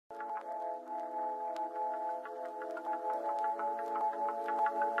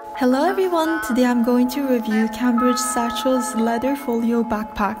Hello everyone, today I'm going to review Cambridge Satchel's leather folio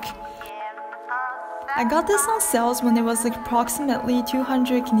backpack. I got this on sales when it was approximately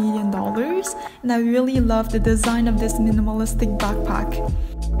 200 Canadian dollars, and I really love the design of this minimalistic backpack.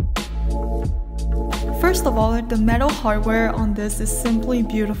 First of all, the metal hardware on this is simply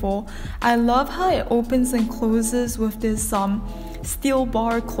beautiful. I love how it opens and closes with this steel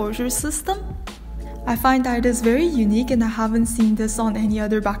bar closure system. I find that it is very unique and I haven't seen this on any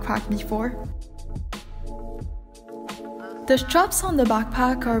other backpack before. The straps on the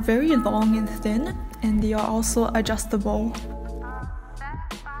backpack are very long and thin, and they are also adjustable.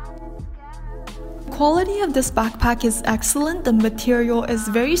 The quality of this backpack is excellent. The material is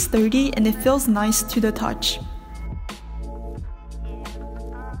very sturdy and it feels nice to the touch.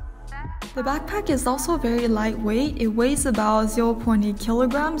 The backpack is also very lightweight. It weighs about 0.8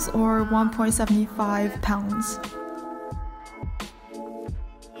 kilograms or 1.75 pounds.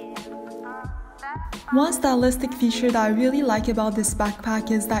 One stylistic feature that I really like about this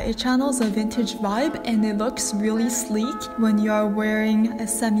backpack is that it channels a vintage vibe and it looks really sleek when you are wearing a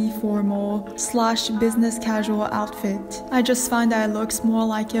semi-formal / business casual outfit. I just find that it looks more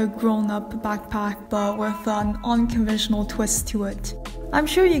like a grown-up backpack but with an unconventional twist to it. I'm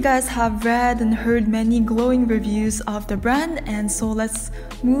sure you guys have read and heard many glowing reviews of the brand, and so let's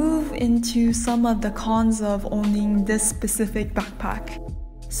move into some of the cons of owning this specific backpack.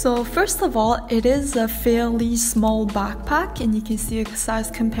 So first of all, it is a fairly small backpack, and you can see a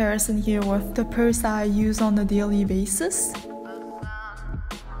size comparison here with the purse that I use on a daily basis.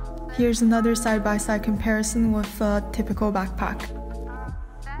 Here's another side-by-side comparison with a typical backpack.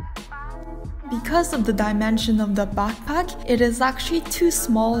 Because of the dimension of the backpack, it is actually too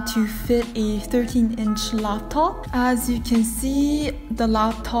small to fit a 13-inch laptop. As you can see, the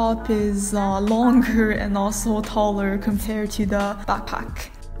laptop is longer and also taller compared to the backpack.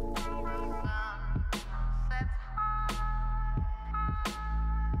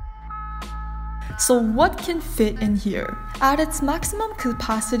 So what can fit in here? At its maximum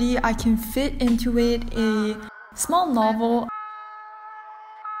capacity, I can fit into it a small novel,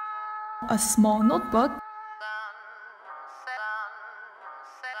 a small notebook,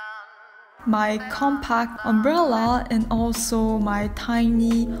 my compact umbrella, and also my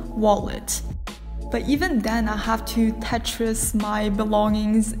tiny wallet. But even then, I have to Tetris my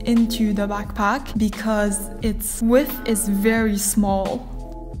belongings into the backpack because its width is very small.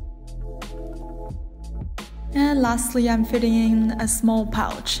 And lastly, I'm fitting in a small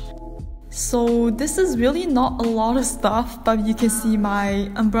pouch. So this is really not a lot of stuff, but you can see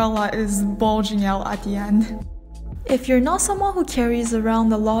my umbrella is bulging out at the end. If you're not someone who carries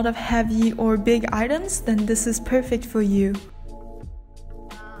around a lot of heavy or big items, then this is perfect for you.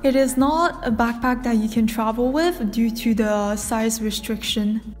 It is not a backpack that you can travel with due to the size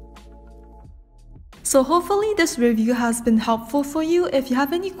restriction. So hopefully this review has been helpful for you. If you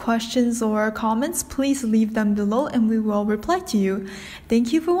have any questions or comments, please leave them below and we will reply to you.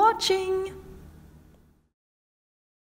 Thank you for watching!